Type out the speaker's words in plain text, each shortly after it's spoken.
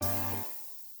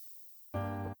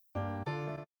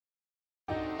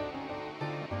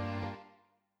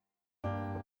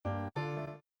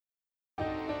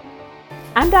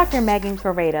I'm Dr. Megan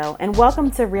Corrado, and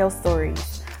welcome to Real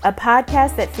Stories, a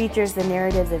podcast that features the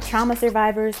narratives of trauma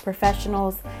survivors,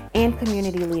 professionals, and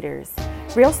community leaders.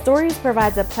 Real Stories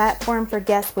provides a platform for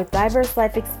guests with diverse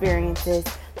life experiences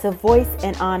to voice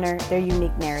and honor their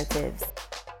unique narratives.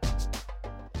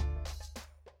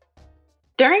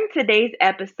 During today's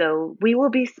episode, we will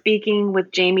be speaking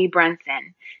with Jamie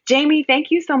Brunson. Jamie,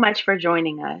 thank you so much for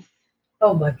joining us.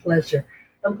 Oh, my pleasure.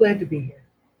 I'm glad to be here.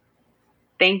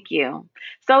 Thank you.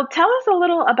 So tell us a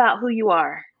little about who you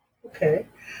are. Okay.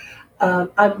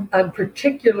 I'm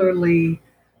particularly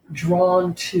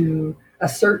drawn to a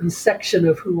certain section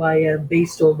of who I am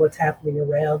based on what's happening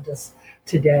around us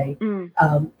today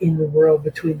in the world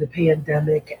between the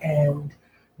pandemic and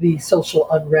the social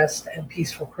unrest and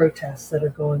peaceful protests that are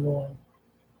going on.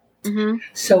 Mm-hmm.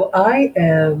 So I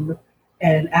am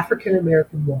an African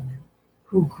American woman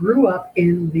who grew up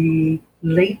in the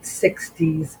late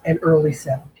 60s and early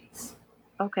 70s.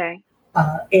 Okay.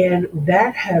 And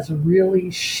that has really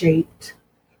shaped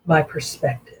my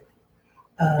perspective.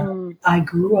 I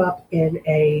grew up in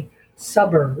a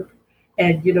suburb,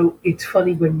 and it's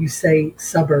funny when you say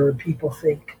suburb, people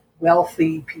think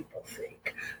wealthy, people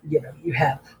think, you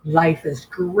have life is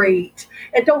great.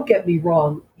 And don't get me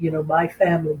wrong, my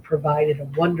family provided a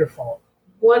wonderful,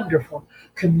 wonderful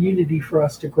community for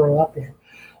us to grow up in.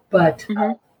 But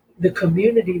the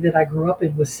community that I grew up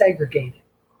in was segregated.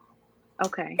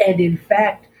 Okay. And in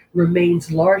fact,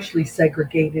 remains largely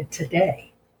segregated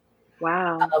today.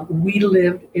 Wow. We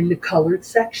lived in the colored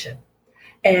section.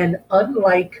 And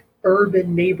unlike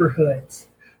urban neighborhoods,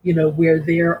 where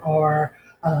there are,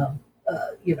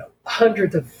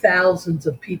 hundreds of thousands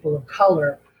of people of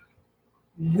color,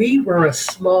 we were a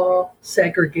small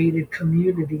segregated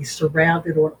community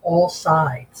surrounded on all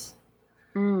sides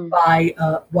by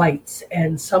whites,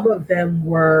 and some of them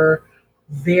were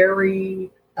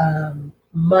very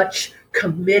much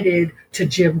committed to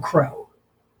Jim Crow.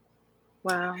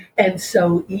 Wow. And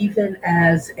so even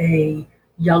as a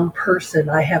young person,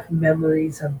 I have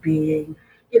memories of being,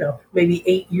 maybe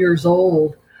 8 years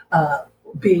old,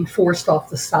 being forced off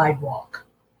the sidewalk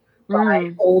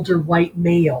by older white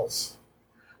males.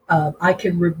 I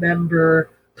can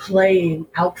remember playing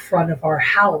out front of our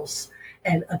house,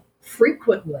 and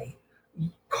frequently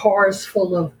cars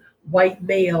full of white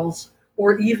males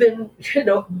or even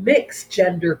mixed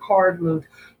gender carloads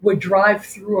would drive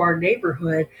through our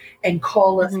neighborhood and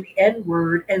call us the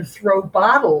N-word and throw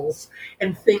bottles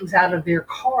and things out of their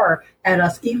car at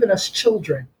us, even us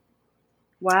children.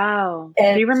 Wow.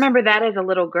 And do you remember that as a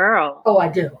little girl? Oh, I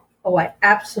do. Oh, I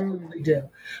absolutely do.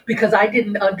 Because I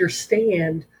didn't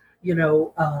understand,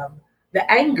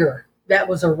 the anger that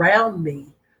was around me.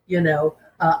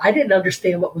 I didn't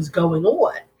understand what was going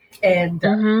on. And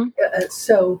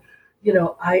so,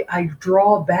 I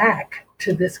draw back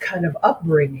to this kind of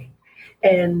upbringing.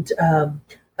 And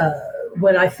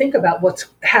when I think about what's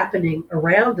happening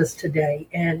around us today,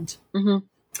 and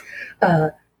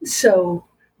so,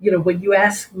 when you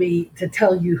ask me to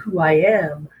tell you who I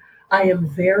am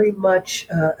very much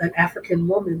an African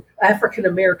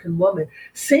American woman,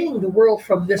 seeing the world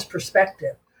from this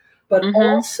perspective. But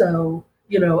also,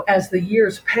 as the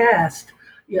years passed,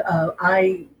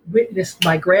 I witnessed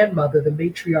my grandmother, the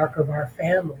matriarch of our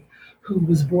family, who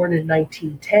was born in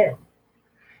 1910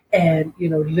 and,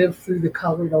 lived through the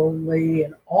colored only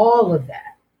and all of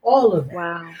that.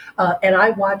 Wow. And I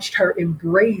watched her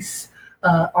embrace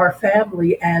our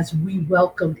family as we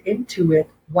welcomed into it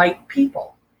white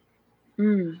people.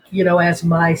 As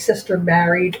my sister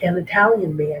married an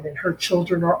Italian man, and her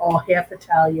children are all half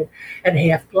Italian and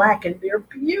half Black, and they're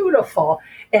beautiful.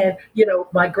 And,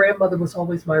 my grandmother was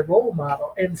always my role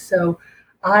model. And so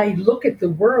I look at the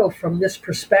world from this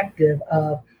perspective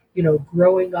of,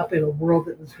 growing up in a world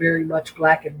that was very much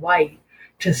black and white,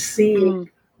 to seeing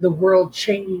the world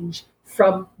change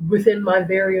from within my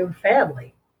very own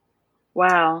family.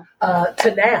 Wow.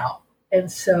 To now.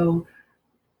 And so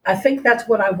I think that's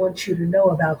what I want you to know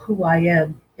about who I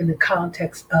am in the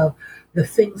context of the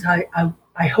things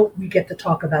I hope we get to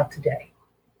talk about today.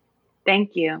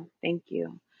 Thank you. Thank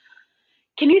you.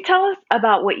 Can you tell us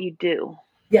about what you do?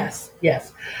 Yes.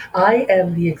 I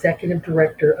am the executive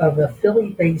director of a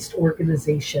Philly-based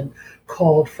organization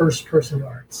called First Person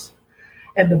Arts.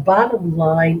 And the bottom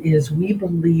line is we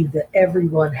believe that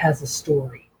everyone has a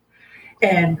story.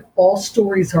 And all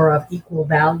stories are of equal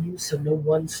value, so no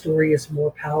one story is more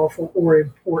powerful or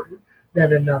important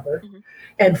than another.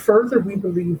 And further, we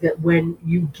believe that when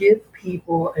you give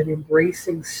people an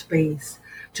embracing space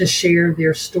to share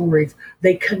their stories,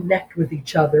 they connect with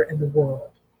each other and the world.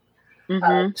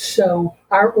 Mm-hmm. So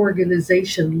our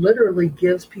organization literally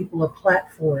gives people a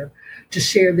platform to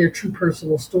share their true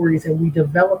personal stories, and we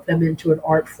develop them into an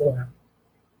art form.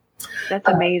 That's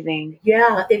Uh, amazing.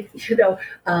 yeah,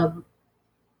 um,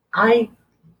 I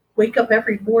wake up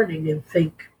every morning and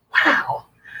think, wow,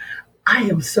 I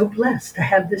am so blessed to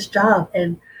have this job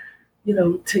and,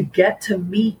 to get to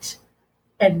meet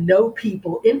and know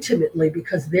people intimately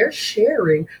because they're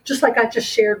sharing, just like I just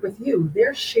shared with you,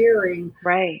 they're sharing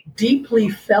Right. deeply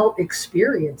felt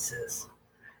experiences.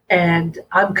 And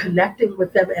I'm connecting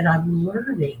with them and I'm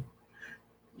learning,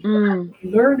 Mm.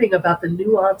 learning about the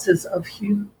nuances of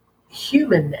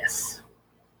humanness.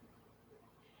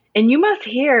 And you must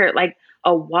hear like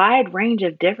a wide range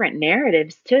of different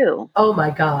narratives too. Oh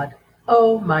my God.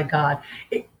 Oh my God.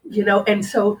 And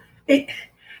so it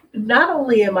not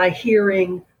only am I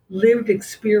hearing lived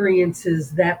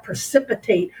experiences that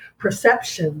precipitate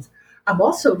perceptions, I'm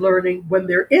also learning when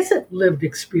there isn't lived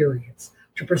experience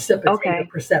to precipitate a Okay.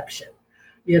 perception.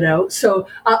 So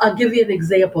I'll give you an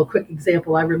example, a quick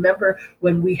example. I remember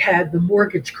when we had the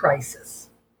mortgage crisis.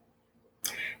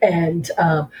 And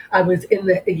I was in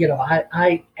the,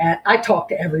 I talk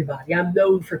to everybody. I'm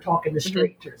known for talking to Mm-hmm.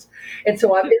 strangers, and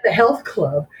so I'm in the health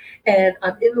club, and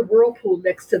I'm in the whirlpool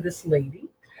next to this lady,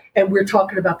 and we're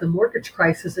talking about the mortgage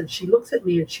crisis, and she looks at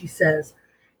me and she says,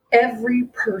 "Every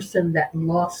person that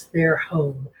lost their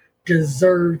home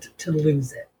deserved to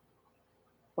lose it."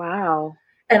 Wow.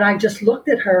 And I just looked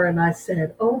at her and I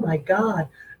said, "Oh my God,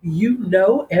 you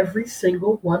know every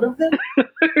single one of them?"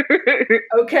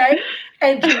 Okay.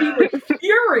 And she was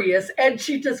furious and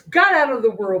she just got out of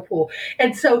the whirlpool.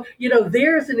 And so,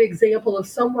 there's an example of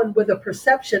someone with a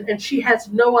perception and she has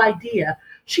no idea.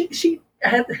 She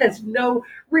has no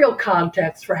real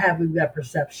context for having that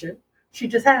perception. She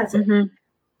just has it. Mm-hmm. And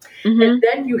Mm-hmm.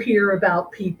 then you hear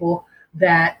about people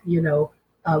that,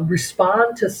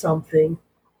 respond to something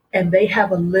and they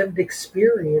have a lived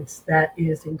experience that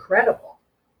is incredible.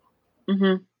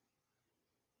 Mm-hmm.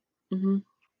 Mm-hmm.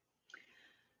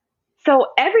 So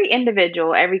every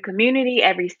individual, every community,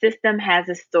 every system has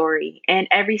a story, and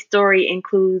every story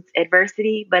includes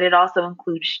adversity, but it also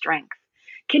includes strength.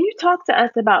 Can you talk to us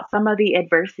about some of the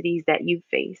adversities that you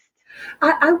faced?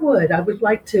 I would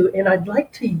like to, and I'd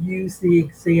like to use the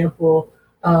example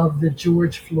of the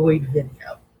George Floyd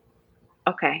video,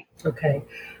 Okay. okay,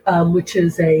 which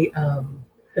is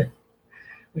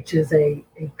a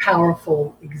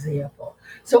powerful example.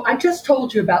 So I just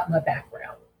told you about my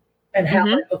background and how I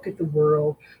Mm-hmm. look at the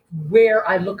world, where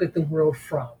I look at the world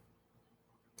from,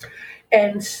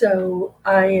 and so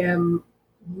I am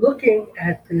looking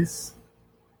at this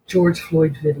George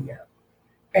Floyd video,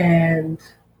 and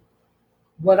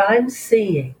what I'm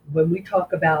seeing when we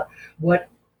talk about what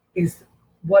is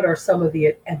what are some of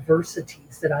the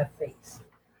adversities that I face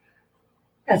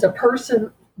as a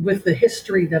person with the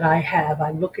history that I have, I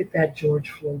look at that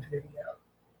George Floyd video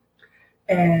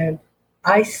and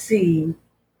I see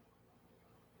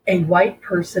a white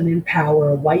person in power,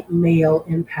 a white male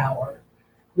in power,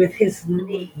 with his Mm-hmm.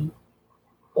 knee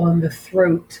on the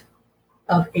throat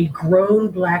of a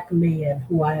grown black man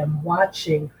who I am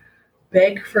watching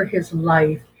beg for his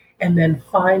life and then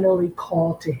finally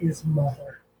call to his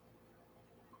mother.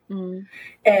 Mm-hmm.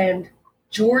 And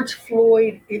George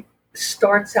Floyd, it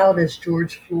starts out as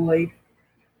George Floyd,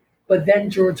 but then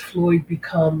George Floyd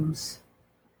becomes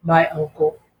my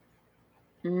uncle,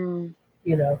 Mm-hmm.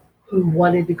 who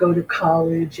wanted to go to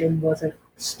college and was a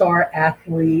star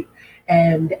athlete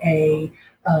and a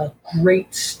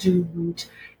great student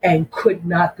and could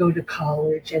not go to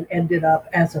college and ended up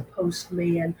as a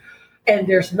postman. And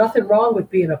there's nothing wrong with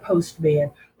being a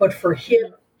postman, but for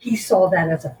him, he saw that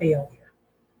as a failure.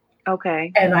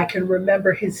 Okay. And I can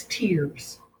remember his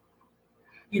tears.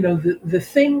 The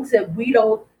things that we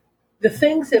don't, the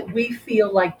things that we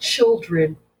feel like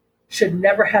children should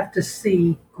never have to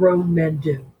see grown men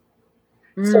do.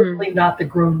 Mm. Certainly not the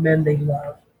grown men they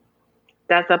love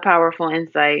That's a powerful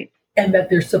insight. and that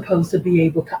they're supposed to be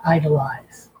able to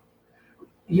idolize.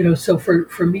 So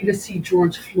for me to see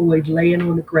George Floyd laying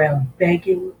on the ground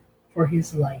begging for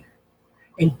his life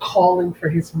and calling for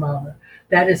his mama,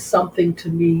 that is something to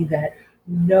me that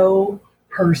no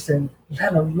person,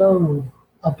 let alone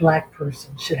a black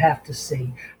person, should have to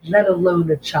see, let alone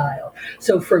a child.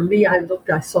 So for me, I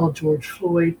saw George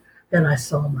Floyd, then I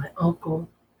saw my uncle,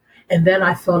 and then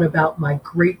I thought about my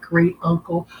great great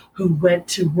uncle who went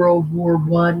to World War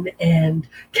One and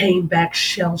came back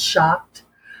shell shocked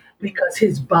because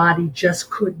his body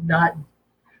just could not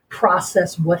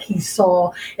process what he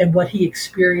saw and what he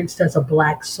experienced as a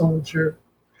black soldier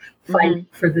fighting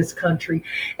Mm-hmm. for this country.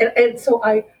 And so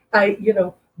I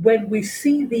when we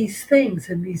see these things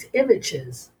and these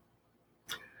images,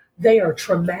 they are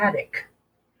traumatic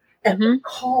and they Mm-hmm.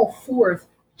 call forth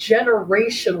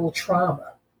generational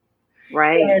trauma.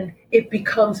 Right. And it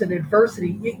becomes an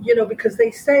adversity, because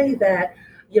they say that,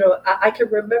 I can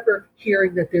remember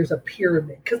hearing that there's a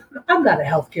pyramid because I'm not a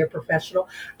healthcare professional.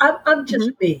 I'm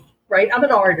just Mm-hmm. me, right? I'm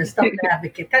an artist. I'm an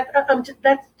advocate. I'm just,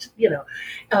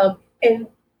 um, and,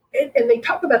 and they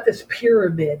talk about this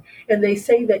pyramid and they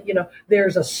say that,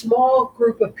 there's a small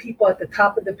group of people at the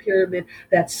top of the pyramid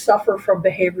that suffer from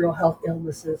behavioral health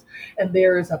illnesses. And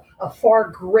there is a far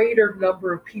greater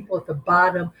number of people at the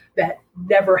bottom that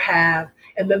never have.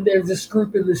 And then there's this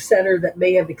group in the center that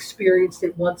may have experienced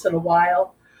it once in a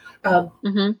while. Um,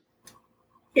 Mm-hmm.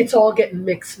 it's all getting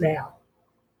mixed now.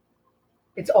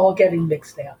 It's all getting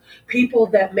mixed now. People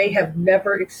that may have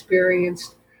never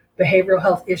experienced behavioral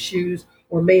health issues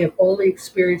or may have only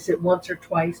experienced it once or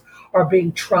twice are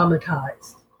being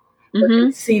traumatized. When they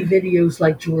Mm-hmm. see videos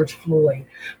like George Floyd,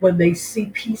 when they see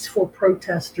peaceful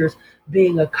protesters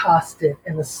being accosted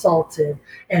and assaulted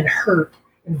and hurt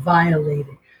and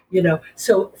violated,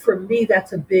 So for me,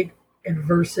 that's a big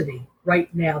adversity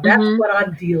right now. That's Mm-hmm. what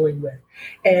I'm dealing with.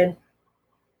 And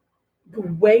the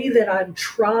way that I'm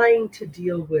trying to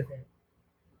deal with it,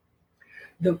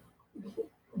 the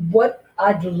what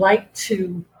I'd like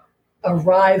to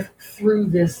arrive through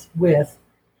this with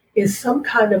is some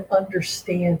kind of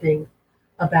understanding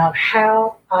about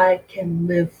how I can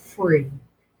live free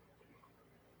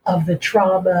of the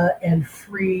trauma and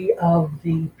free of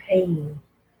the pain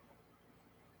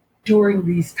during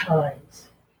these times.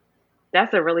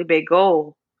 That's a really big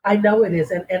goal. I know it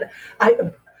is, and I,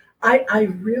 I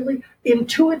really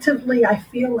intuitively I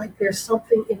feel like there's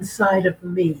something inside of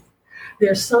me.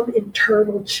 There's some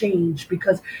internal change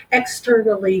because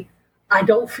externally I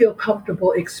don't feel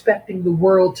comfortable expecting the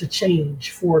world to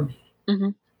change for me. Mm-hmm.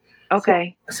 So,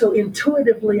 Okay. so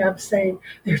intuitively, I'm saying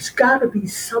there's got to be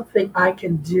something I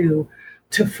can do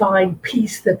to find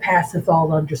peace that passeth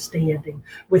all understanding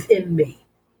within me.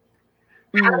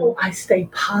 How do Mm. I stay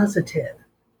positive?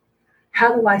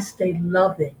 How do I stay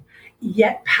loving,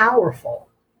 yet powerful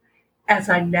as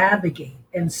I navigate?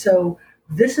 And so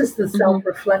this is the Mm-hmm.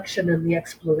 self-reflection and the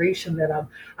exploration that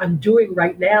I'm doing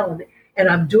right now. And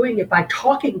I'm doing it by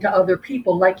talking to other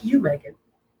people like you, Megan,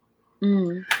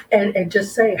 Mm. and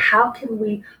just saying, how can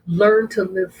we learn to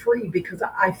live free? Because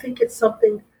I think it's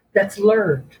something that's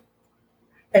learned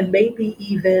and maybe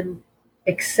even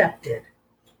accepted.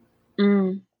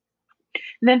 Mm.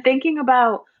 And then thinking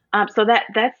about so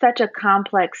that's such a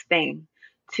complex thing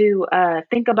to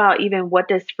think about, even what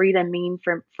does freedom mean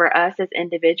for us as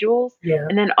individuals, Yeah.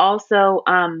 and then also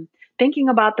thinking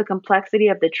about the complexity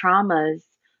of the traumas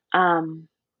um,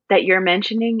 that you're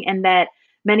mentioning, and that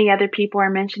many other people are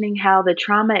mentioning, how the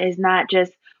trauma is not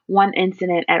just one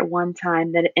incident at one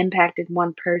time that impacted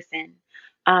one person.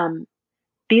 Um,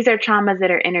 these are traumas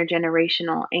that are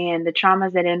intergenerational, and the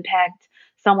traumas that impact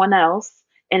someone else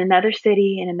in another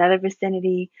city, in another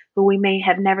vicinity, who we may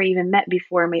have never even met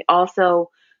before, may also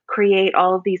create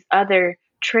all of these other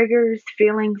triggers,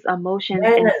 feelings, emotions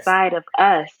Yes. inside of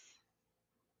us.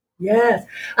 Yes.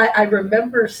 I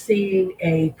remember seeing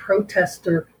a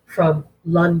protester from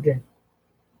London,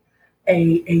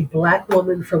 a black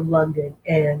woman from London,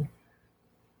 and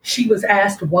she was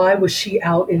asked why was she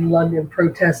out in London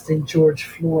protesting George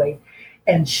Floyd,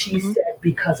 and she Hmm. said,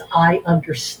 because I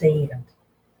understand.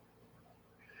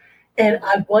 And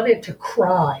I wanted to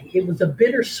cry. It was a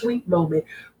bittersweet moment.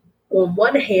 On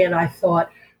one hand, I thought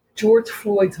George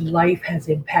Floyd's life has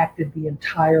impacted the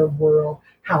entire world,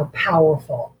 how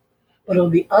powerful. But on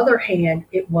the other hand,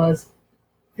 it was,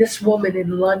 this woman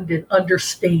in London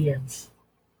understands.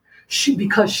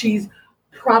 Because she's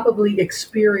probably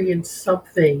experienced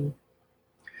something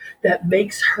that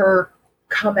makes her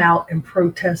come out and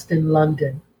protest in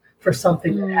London for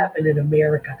something that Mm, happened in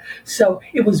America. So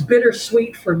it was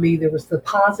bittersweet for me. There was the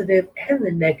positive and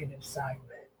the negative side of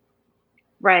it.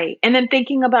 right. And then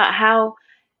thinking about how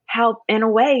in a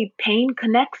way pain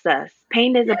connects us.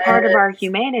 Pain is a part of our Yes,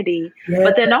 humanity.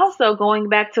 But then yes, also going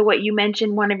back to what you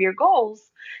mentioned, one of your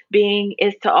goals being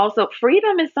is to also,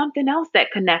 freedom is something else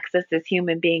that connects us as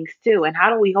human beings too. And how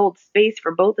do we hold space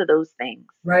for both of those things?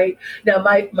 right. Now,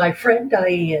 my friend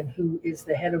Diane, who is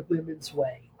the head of Women's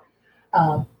Way,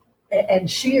 um, and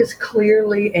she is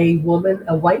clearly a woman,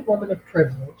 a white woman of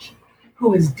privilege,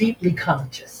 who is deeply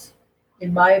conscious,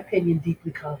 in my opinion,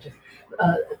 deeply conscious.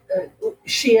 Uh,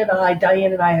 she and I,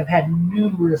 Diane and I, have had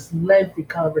numerous lengthy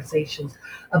conversations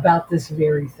about this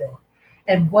very thing.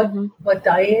 And Hmm. what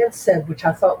Diane said, which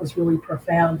I thought was really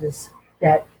profound, is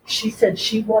that she said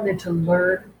she wanted to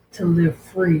learn to live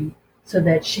free so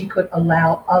that she could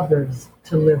allow others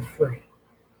to live free.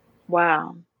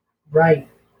 Wow. Right,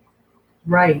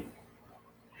 right.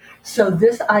 So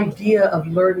this idea of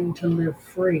learning to live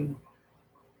free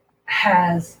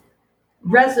has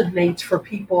resonates for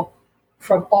people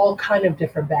from all kind of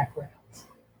different backgrounds.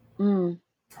 Mm.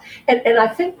 And I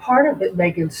think part of it,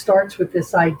 Megan, starts with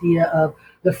this idea of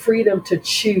the freedom to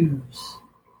choose,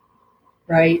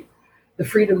 right? The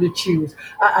freedom to choose.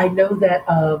 I know that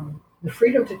the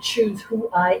freedom to choose who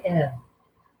I am,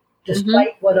 Mm-hmm.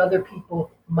 despite what other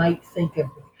people might think of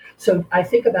me. So I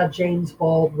think about James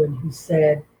Baldwin, who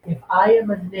said, "If I am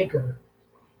a nigger,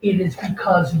 it is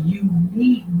because you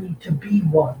need me to be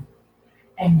one,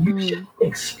 and you should Mm.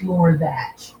 explore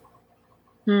that."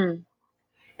 Mm.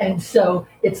 And so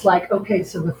it's like, okay,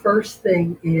 so the first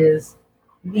thing is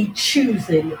me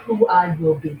choosing who I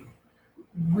will be,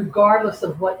 regardless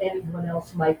of what anyone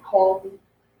else might call me.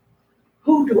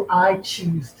 Who do I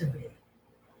choose to be?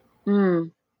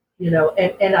 Mm.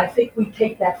 And I think we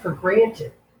take that for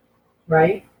granted,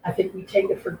 right? I think we take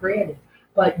it for granted.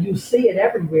 But you see it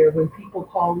everywhere when people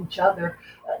call each other,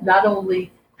 not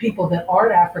only people that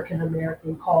aren't African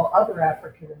American call other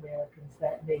African Americans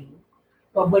that name,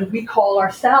 but when we call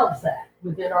ourselves that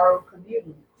within our own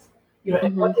communities. And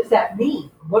Mm-hmm. what does that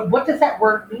mean? What does that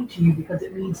word mean to you? Because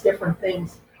it means different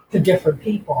things to different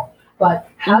people. But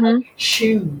how do Mm-hmm. we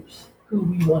choose who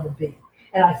we want to be?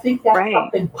 And I think that's Right.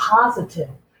 something positive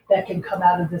that can come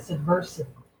out of this adversity.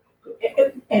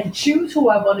 And choose who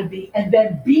I want to be and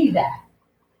then be that,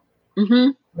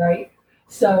 Mm-hmm. right?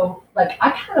 So, like,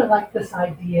 I kind of like this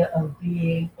idea of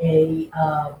being a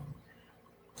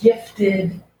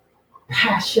gifted,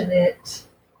 passionate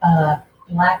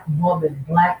black woman,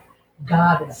 black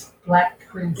goddess, black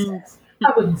princess. Mm-hmm.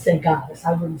 I wouldn't say goddess,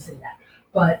 I wouldn't say that.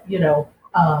 But,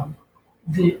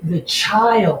 the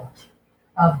child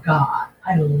of God.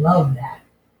 I love that.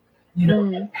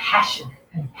 Mm. And passionate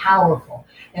and powerful.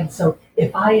 And so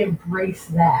if I embrace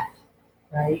that,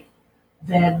 right,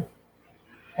 then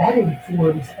that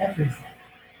informs everything.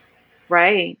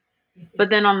 Right. But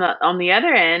then on the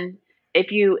other end,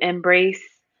 if you embrace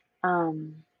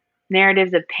um,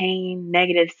 narratives of pain,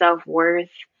 negative self worth,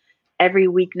 every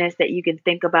weakness that you can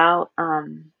think about,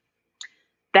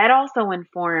 that also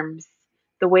informs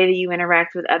the way that you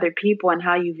interact with other people and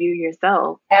how you view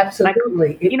yourself. Like,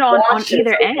 Absolutely. It on washes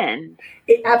either over. end.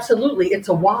 Absolutely. It's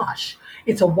a wash.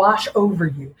 It's a wash over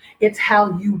you. It's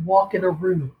how you walk in a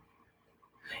room.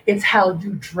 It's how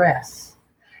you dress.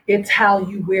 It's how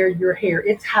you wear your hair.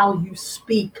 It's how you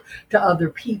speak to other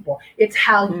people. It's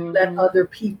how you let Hmm. other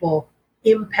people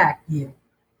impact you,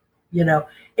 you know.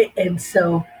 And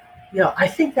so, I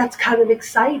think that's kind of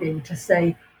exciting to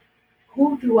say,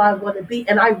 who do I want to be?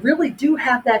 And I really do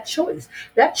have that choice.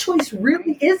 That choice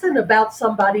really Right. isn't about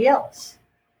somebody else.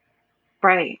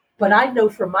 Right. But I know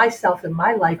for myself in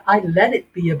my life, I let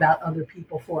it be about other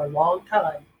people for a long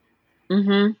time.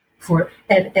 Hmm.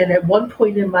 And at one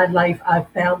point in my life, I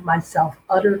found myself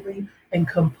utterly and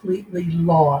completely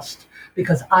lost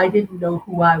because I didn't know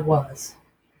who I was.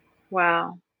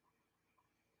 Wow.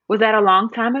 Was that a long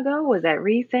time ago? Was that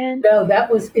recent? No, that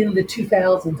was in the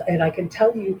 2000s. And I can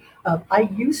tell you,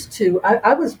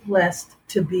 I was blessed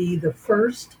to be the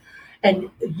first and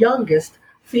youngest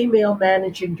female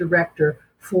managing director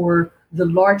for the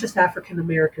largest African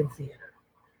American theater.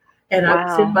 And I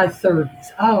was in Wow. my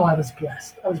 30s. Oh, I was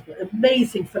blessed. I was blessed.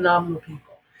 Amazing, phenomenal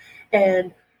people.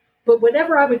 And but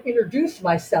whenever I would introduce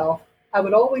myself, I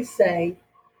would always say,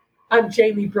 "I'm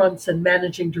Jamie Brunson,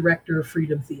 managing director of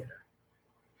Freedom Theater."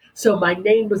 So my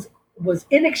name was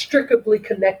inextricably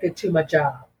connected to my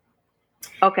job.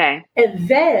 Okay. And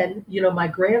then, my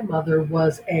grandmother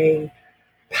was a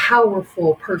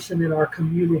powerful person in our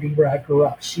community where I grew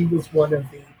up. She was one of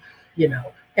the,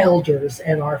 elders,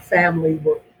 and our family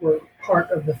were part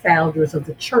of the founders of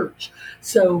the church.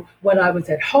 So when I was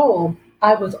at home,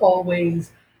 I was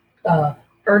always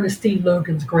Ernestine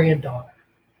Logan's granddaughter.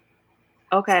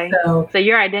 Okay. So So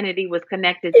your identity was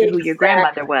connected to who your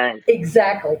grandmother exactly, was.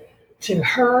 exactly, to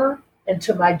her and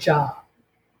to my job.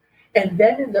 And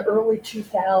then in the early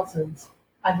 2000s,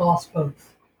 I lost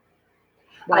both.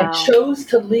 I Wow. chose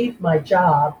to leave my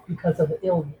job because of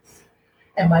illness,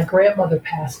 and my grandmother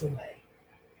passed away.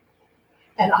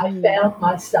 And I Mm. found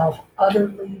myself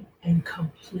utterly and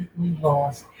completely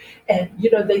lost. And,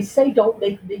 they say don't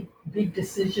make big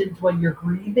decisions when you're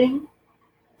grieving.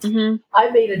 Hmm.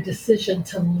 I made a decision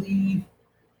to leave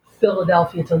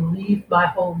Philadelphia, to leave my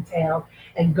hometown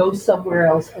and go somewhere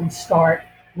else and start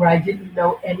where I didn't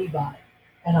know anybody.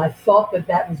 And I thought that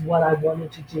that was what I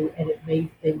wanted to do, and it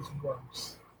made things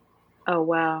worse. Oh,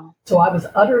 wow. So I was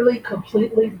utterly,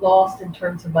 completely lost in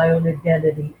terms of my own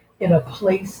identity in a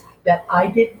place that I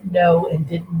didn't know and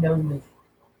didn't know me.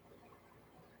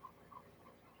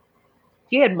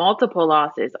 You had multiple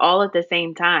losses all at the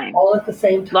same time. All at the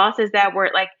same time. Losses that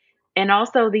were like, and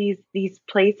also these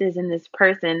places and this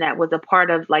person that was a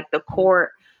part of like the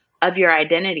core of your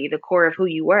identity, the core of who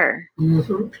you were. Hmm.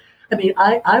 I mean,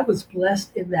 I was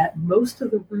blessed in that most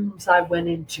of the rooms I went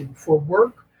into for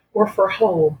work or for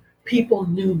home, people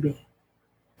knew me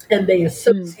and they Mm,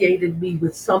 associated me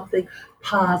with something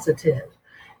positive.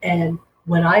 And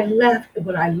when I left,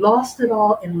 when I lost it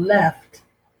all and left,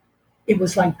 it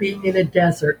was like being in a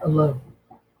desert alone.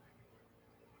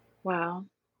 wow.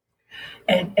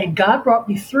 And God brought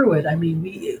me through it. I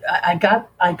mean, I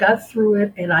got through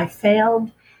it, and I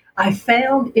found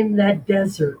in that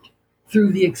desert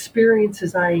through the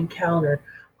experiences I encountered,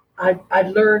 I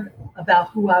learned about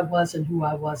who I was and who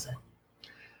I wasn't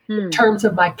in Hmm. terms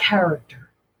of my character.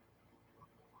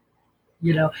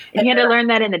 You know, And you had to learn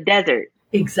that in the desert.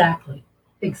 exactly,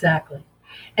 exactly.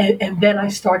 And then I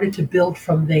started to build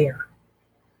from there.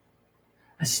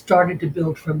 I started to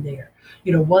build from there.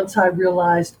 Once I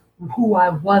realized who I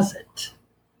wasn't,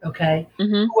 okay,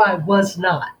 Hmm. who I was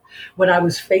not, when I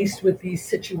was faced with these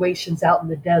situations out in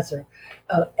the desert,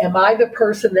 am I the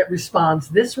person that responds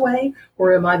this way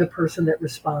or am I the person that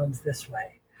responds this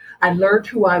way? I learned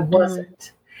who I Mm.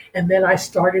 wasn't. And then I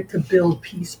started to build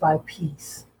piece by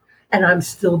piece. And I'm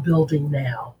still building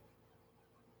now.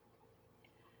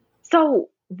 So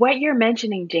what you're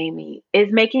mentioning, Jamie,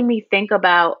 is making me think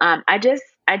about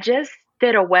I just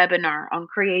did a webinar on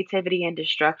creativity and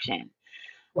destruction.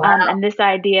 Wow. And this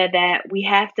idea that we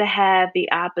have to have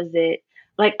the opposite,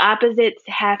 like opposites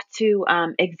have to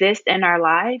exist in our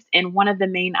lives. And one of the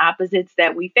main opposites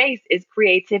that we face is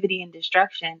creativity and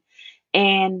destruction.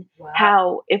 And Wow.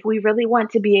 how, if we really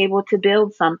want to be able to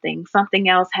build something, something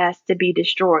else has to be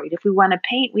destroyed. If we want to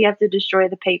paint, we have to destroy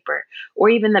the paper or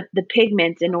even the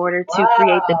pigments in order to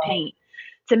create the Wow. paint.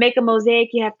 To make a mosaic,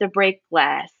 you have to break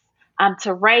glass.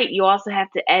 To write, you also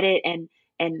have to edit and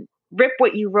rip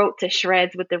what you wrote to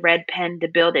shreds with the red pen to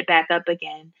build it back up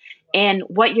again. And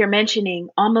what you're mentioning,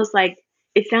 almost like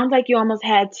it sounds like you almost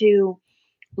had to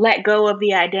let go of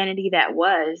the identity that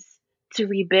was to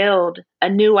rebuild a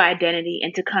new identity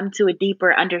and to come to a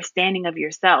deeper understanding of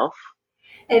yourself.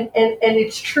 And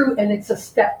it's true, and it's a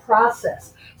step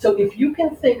process. So if you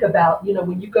can think about,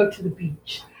 when you go to the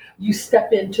beach, you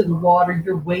step into the water,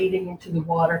 you're wading into the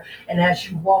water, and as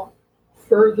you walk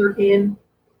further in,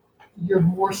 you're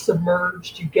more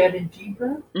submerged, you get in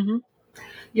deeper. Hmm.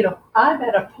 I'm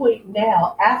at a point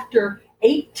now after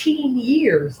 18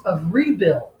 years of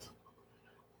rebuild.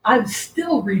 I'm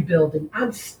still rebuilding.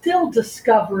 I'm still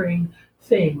discovering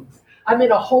things. I'm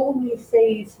in a whole new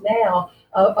phase now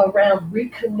around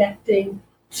reconnecting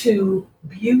to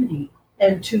beauty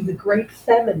and to the great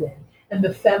feminine and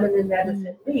the feminine that is Mm.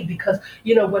 in me. Because,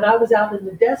 when I was out in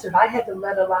the desert, I had to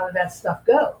let a lot of that stuff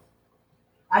go.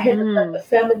 I had to let the Mm.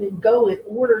 feminine go in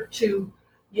order to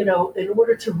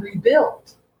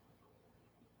rebuild.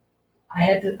 I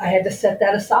had to set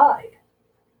that aside.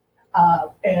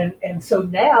 And so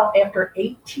now, after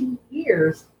 18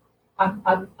 years, I'm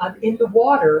in the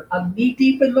water. I'm knee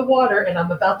deep in the water, and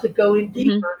I'm about to go in Hmm.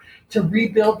 deeper to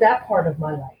rebuild that part of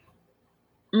my life.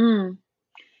 Mm.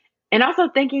 And also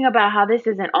thinking about how this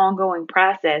is an ongoing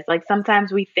process. Like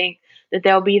sometimes we think that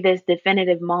there'll be this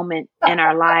definitive moment in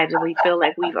our lives where we feel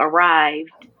like we've arrived.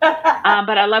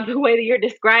 But I love the way that you're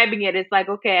describing it. It's like,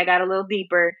 okay, I got a little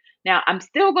deeper. Now I'm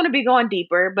still going to be going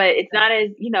deeper, but it's not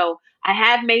as, I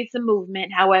have made some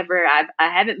movement. However, I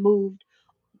haven't moved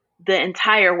the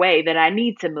entire way that I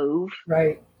need to move.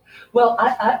 Right. Well,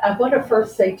 I want to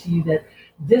first say to you that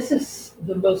this is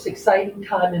the most exciting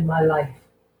time in my life.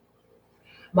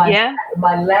 My Yeah.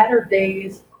 my latter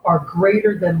days are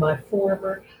greater than my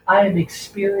former. I am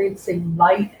experiencing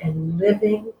life and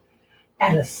living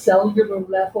at a cellular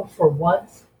level for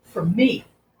once, for me,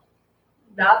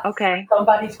 not for Okay.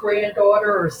 somebody's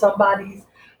granddaughter or somebody's,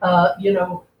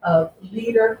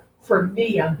 leader. For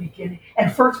me, I'm beginning.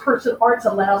 And first person arts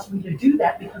allows me to do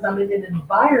that because I'm in an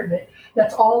environment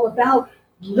that's all about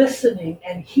listening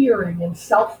and hearing and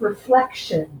self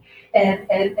reflection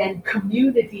and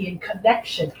community and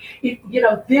connection.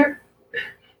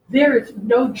 There is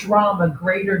no drama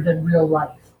greater than real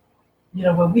life.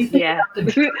 When we think Yeah. about the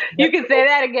drama You that can say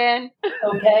that again.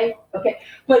 okay,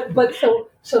 but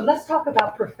so let's talk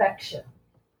about perfection,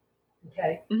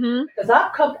 okay? Hmm. Because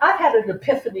I've had an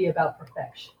epiphany about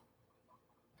perfection.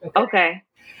 Okay, Okay.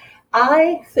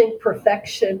 I think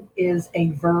perfection is a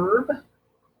verb.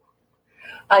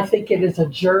 I think it is a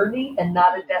journey and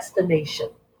not a destination.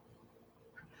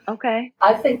 Okay.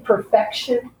 I think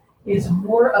perfection is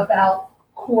more about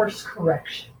course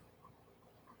correction.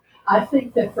 I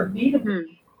think that for me to Hmm.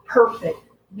 be perfect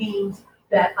means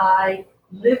that I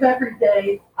live every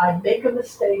day, I make a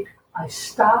mistake, I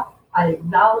stop, I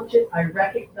acknowledge it, I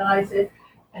recognize it,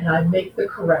 and I make the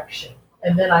correction.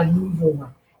 And then I move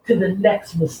on to the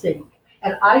next mistake.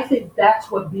 And I think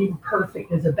that's what being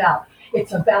perfect is about.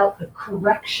 It's about the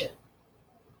correction.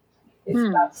 It's Hmm.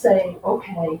 about saying,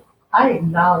 okay, I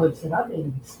acknowledge that I made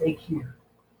a mistake here.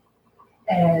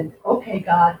 And okay,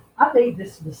 God, I made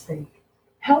this mistake.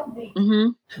 Help me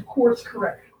Mm-hmm. to course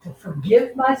correct, to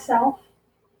forgive myself,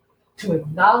 to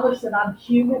acknowledge that I'm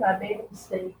human, I made a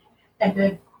mistake, and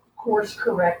then course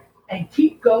correct and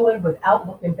keep going without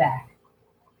looking back.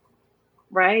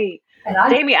 Right. And I,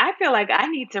 Jamie, I feel like I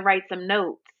need to write some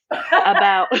notes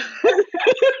about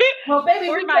well, baby,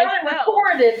 for we got it myself.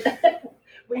 recorded.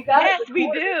 We got it Yes, we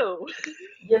recorded, do.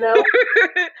 you know?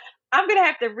 I'm gonna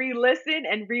have to re-listen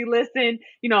and re-listen,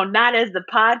 not as the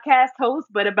podcast host,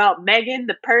 but about Megan,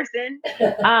 the person,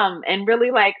 and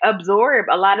really like absorb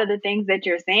a lot of the things that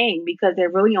you're saying because they're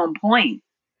really on point.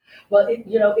 Well,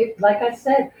 like I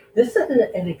said, this is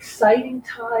an exciting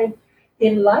time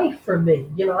in life for me.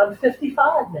 I'm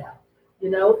 55 now.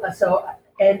 So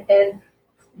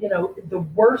the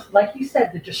worst, like you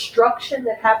said, the destruction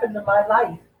that happened in my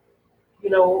life, you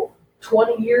know,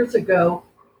 20 years ago,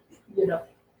 you know,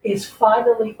 is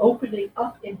finally opening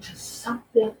up into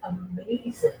something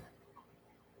amazing.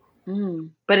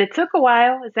 But it took a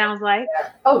while, it sounds like,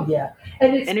 Oh yeah,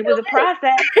 and it and it was still a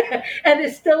process. is, and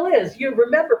it still is. You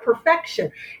remember perfection.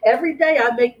 Every day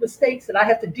I make mistakes, and I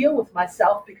have to deal with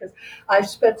myself because I've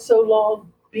spent so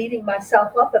long beating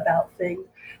myself up about things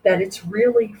that it's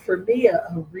really for me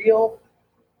a real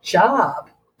job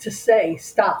to say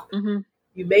stop. Hmm.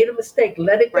 You made a mistake,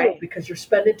 let it go Right, because you're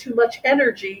spending too much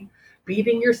energy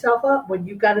beating yourself up when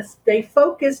you got to stay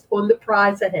focused on the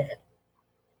prize ahead.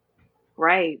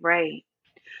 right, right.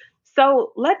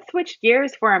 So let's switch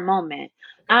gears for a moment.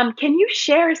 Can you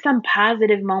share some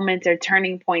positive moments or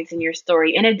turning points in your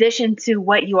story, in addition to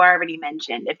what you already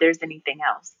mentioned, if there's anything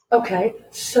else? Okay,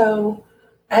 so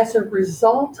as a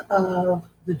result of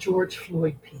the George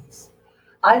Floyd piece,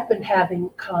 I've been having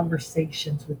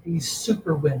conversations with these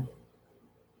super women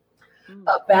Mm.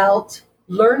 about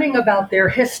learning about their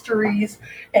histories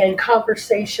and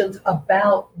conversations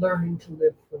about learning to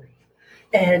live free.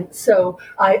 And so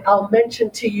I'll mention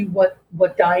to you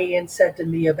what Diane said to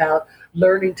me about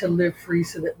learning to live free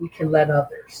so that we can let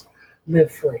others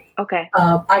live free. Okay.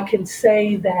 I can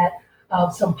say that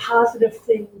some positive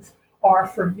things are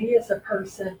for me as a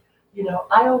person.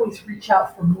 I always reach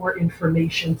out for more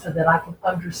information so that I can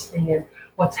understand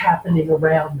what's happening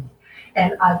around me.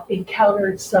 And I've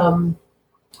encountered some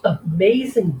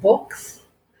amazing books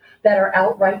that are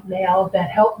out right now that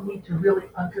help me to really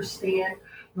understand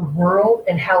the world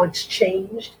and how it's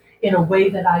changed in a way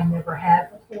that I never had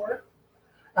before.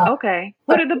 Uh, Okay.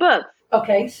 What are the books?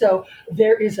 okay, so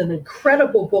there is an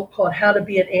incredible book called How to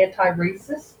Be an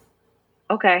Anti-Racist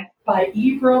Okay. by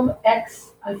Ibram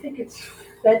X. I think it's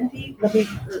Fendi.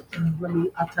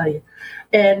 I'll tell you.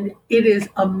 And it is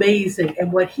amazing.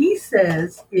 And what he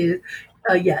says is,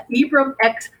 Ibram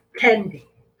X. Kendi.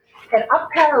 And I'm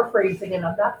paraphrasing and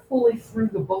I'm not fully through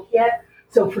the book yet,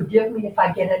 so forgive me if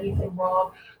I get anything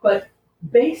wrong. But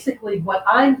basically, what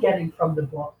I'm getting from the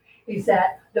book is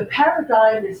that the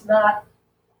paradigm is not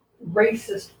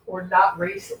racist or not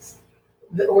racist,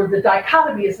 or the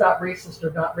dichotomy is not racist or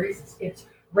not racist. It's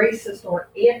racist or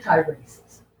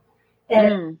anti-racist,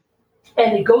 and Mm.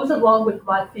 and it goes along with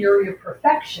my theory of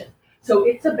perfection. So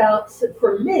it's about,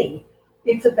 for me,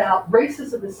 it's about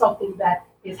racism is something that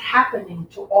is happening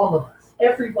to all of us,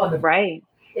 every one of us. Right.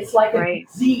 It's like a Right.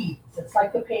 disease. It's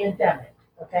like the pandemic.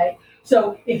 Okay.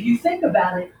 So if you think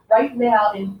about it, right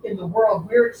now in the world,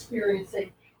 we're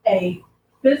experiencing a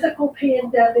physical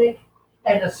pandemic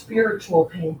and a spiritual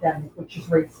pandemic, which is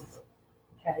racism.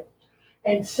 Okay.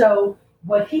 And so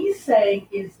what he's saying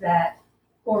is that,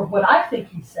 or what I think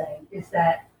he's saying is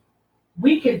that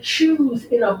we can choose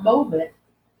in a moment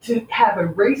to have a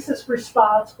racist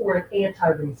response or an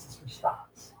anti-racist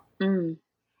response. Mm.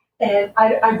 And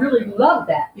I really love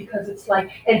that because it's like,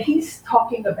 and he's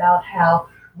talking about how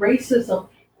racism,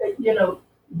 you know,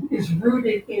 is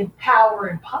rooted in power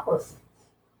and policies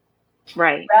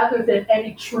Right. rather than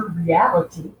any true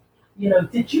reality.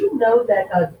 Did you know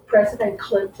that President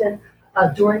Clinton,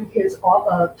 during his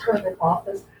term in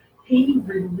office, he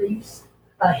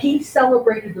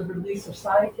celebrated the release of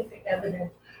scientific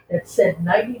evidence that said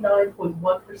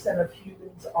 99.1% of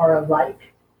humans are alike.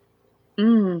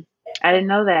 Mm, I didn't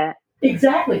know that.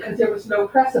 Exactly, because there was no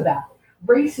press about it.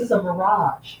 Race is a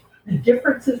mirage. The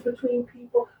differences between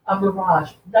people, a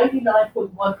mirage.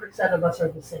 99.1% of us are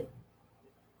the same.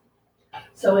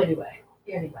 So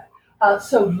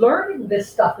so learning this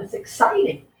stuff is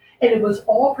exciting. And it was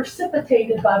all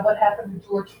precipitated by what happened to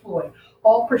George Floyd,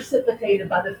 all precipitated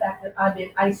by the fact that I'm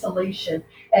in isolation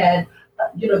and,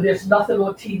 there's nothing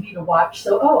on TV to watch.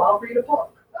 So, I'll read a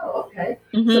book. Oh, okay.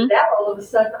 So Mm-hmm. now all of a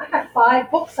sudden I got 5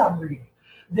 books I'm reading.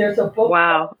 There's a book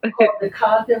Wow. called The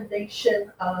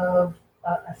Condemnation of,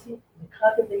 I think, The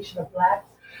Condemnation of Blacks,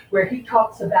 where he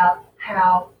talks about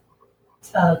how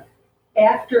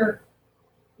after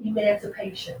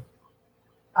emancipation,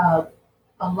 uh,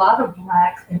 a lot of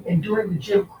blacks, and during the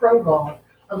Jim Crow law,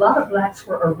 a lot of blacks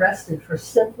were arrested for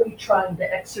simply trying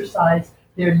to exercise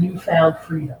their newfound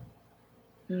freedom.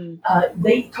 Mm.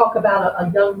 They talk about a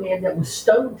young man that was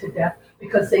stoned to death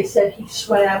because they said he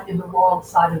swam in the wrong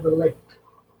side of the lake.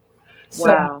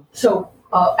 Wow. So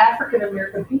African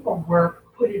American people were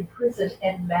put in prison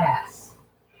en masse.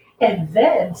 And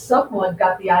then someone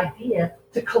got the idea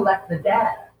to collect the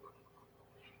data.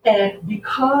 And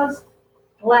because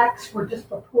blacks were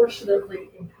disproportionately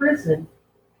in prison,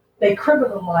 they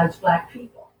criminalized black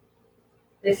people.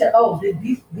 They said,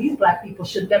 these black people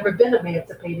should never have been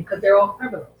emancipated because they're all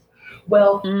criminals.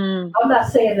 Well, I'm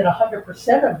not saying that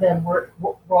 100% of them were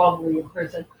wrongly in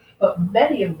prison, but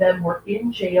many of them were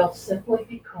in jail simply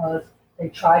because they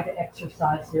tried to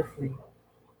exercise their freedom.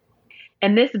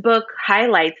 And this book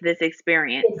highlights this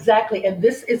experience. Exactly. And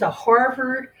this is a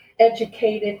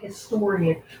Harvard-educated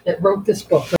historian that wrote this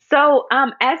book. So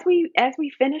as we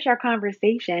finish our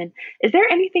conversation, is there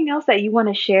anything else that you want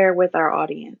to share with our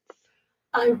audience?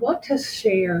 I want to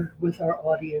share with our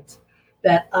audience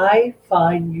that I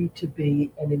find you to be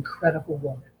an incredible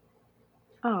woman.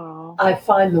 Oh. I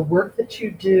find the work that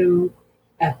you do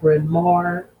at Bryn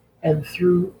Mawr and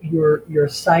through your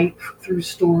site, through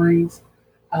Storiez,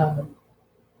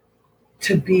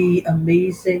 to be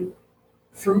amazing,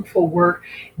 fruitful work.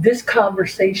 This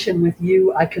conversation with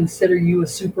you, I consider you a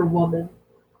superwoman.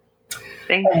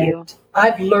 Thank you.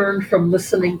 I've learned from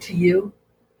listening to you.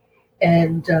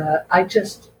 And I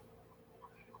just,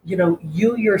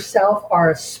 you yourself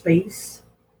are a space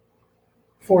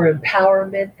for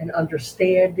empowerment and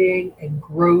understanding and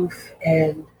growth.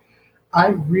 And I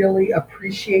really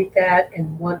appreciate that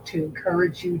and want to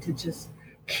encourage you to just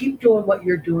keep doing what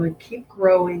you're doing, keep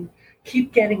growing,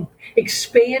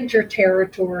 expand your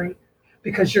territory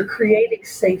because you're creating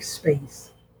safe space.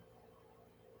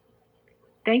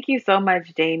 Thank you so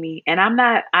much, Jamie. And I'm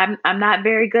not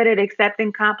very good at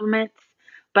accepting compliments,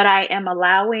 but I am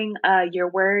allowing your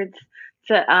words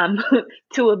to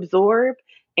to absorb.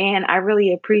 And I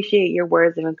really appreciate your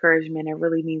words of encouragement. It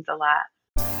really means a lot.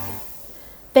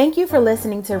 Thank you for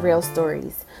listening to Real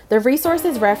Stories. The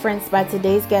resources referenced by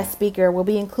today's guest speaker will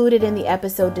be included in the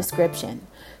episode description.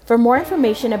 For more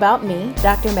information about me,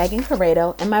 Dr. Megan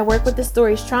Corrado, and my work with the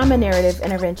Storiez Trauma Narrative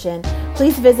Intervention,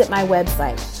 please visit my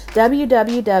website,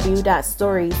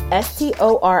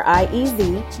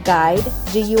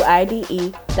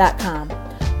 www.storiez.com.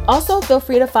 Also, feel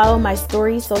free to follow my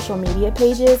Storiez social media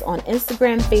pages on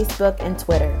Instagram, Facebook, and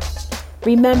Twitter.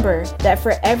 Remember that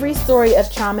for every story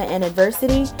of trauma and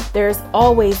adversity, there is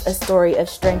always a story of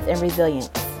strength and resilience.